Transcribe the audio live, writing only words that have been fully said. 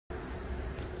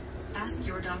Ask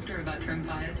your doctor about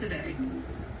Tremfya today.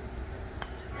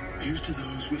 Here's to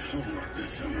those with homework this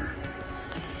summer,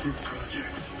 group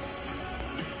projects,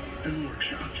 and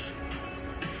workshops.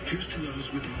 Here's to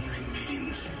those with morning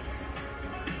meetings,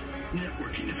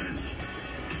 networking events,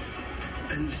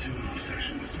 and Zoom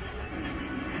sessions.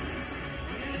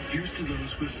 Here's to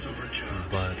those with summer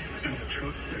jobs and the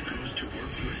truck that goes to work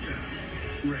with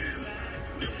them. Ram,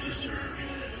 built to serve.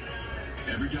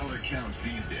 Every dollar counts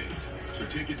these days, so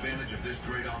take advantage of this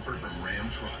great offer from Ram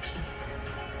Trucks.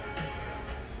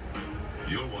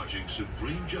 You're watching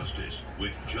Supreme Justice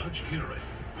with Judge Karen.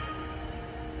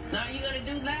 Now, are you going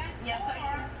to do that? Yes, I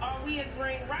am. Are we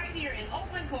agreeing right here in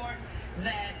open court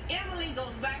that Emily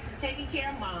goes back to taking care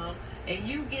of Mom and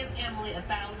you give Emily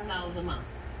 $1,000 a month?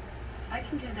 I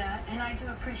can do that, and I do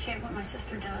appreciate what my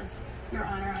sister does, Your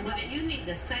Honor. Well, then you need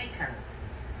to thank her.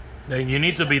 And you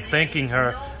need to be thanking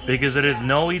her because it is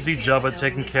no easy job of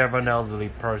taking care of an elderly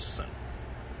person.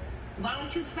 Why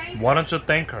don't you thank her? Why don't you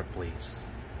thank her, please?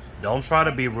 Don't try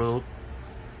to be rude.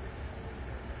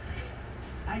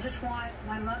 I just want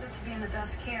my mother to be in the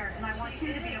best care, and I want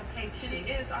you to be okay too. She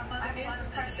is. Our mother I have a lot of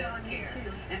is in pressure the on best you care.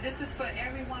 too. And this is for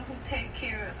everyone who take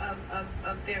care of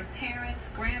their parents,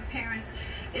 grandparents.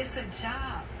 It's a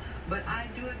job, but I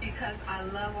do it because I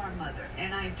love our mother,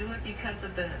 and I do it because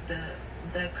of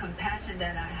the compassion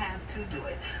that I have to do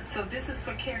it. So this is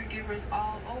for caregivers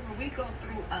all over. We go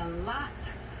through a lot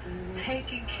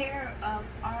taking care of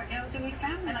our elderly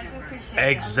family And I do members. appreciate it.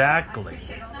 Exactly. It's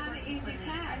not an easy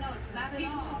task. I know it's not at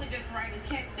People all. could just write a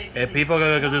check. If people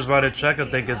are gonna just write a check and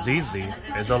think it's easy,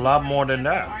 it's a lot more than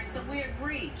All that. right, so we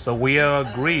agree. So we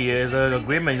agree, it's an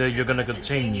agreement that you're gonna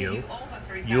continue.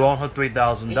 You owe her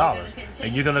 $3,000,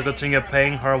 and you're gonna continue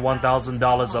paying her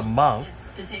 $1,000 a month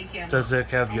to take care of to Mom. take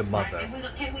care of your mother.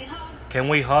 Can we hug? Can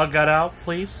we hug that out,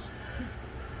 please?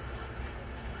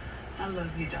 I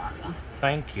love you, darling.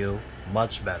 Thank you.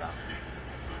 Much better.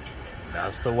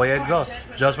 That's the way it goes.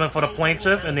 Judgment for the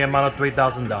plaintiff in the amount of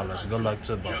 $3,000. Good luck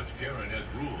to both. Judge Karen has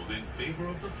ruled in favor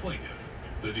of the plaintiff.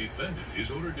 The defendant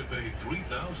is ordered to pay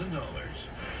 $3,000.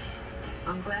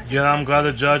 I'm glad. Yeah, I'm glad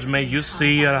the judge made you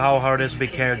see how hard it is to be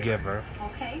caregiver.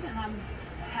 Okay, and I'm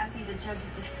happy the judge's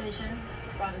decision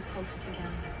brought us closer together.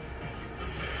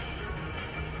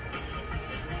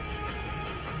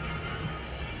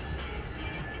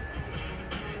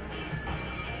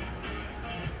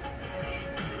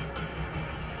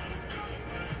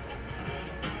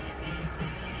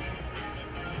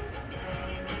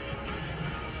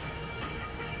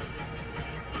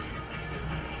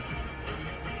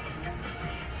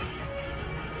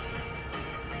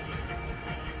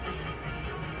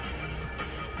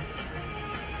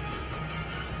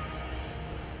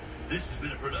 This has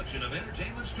been a production of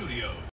Entertainment Studios.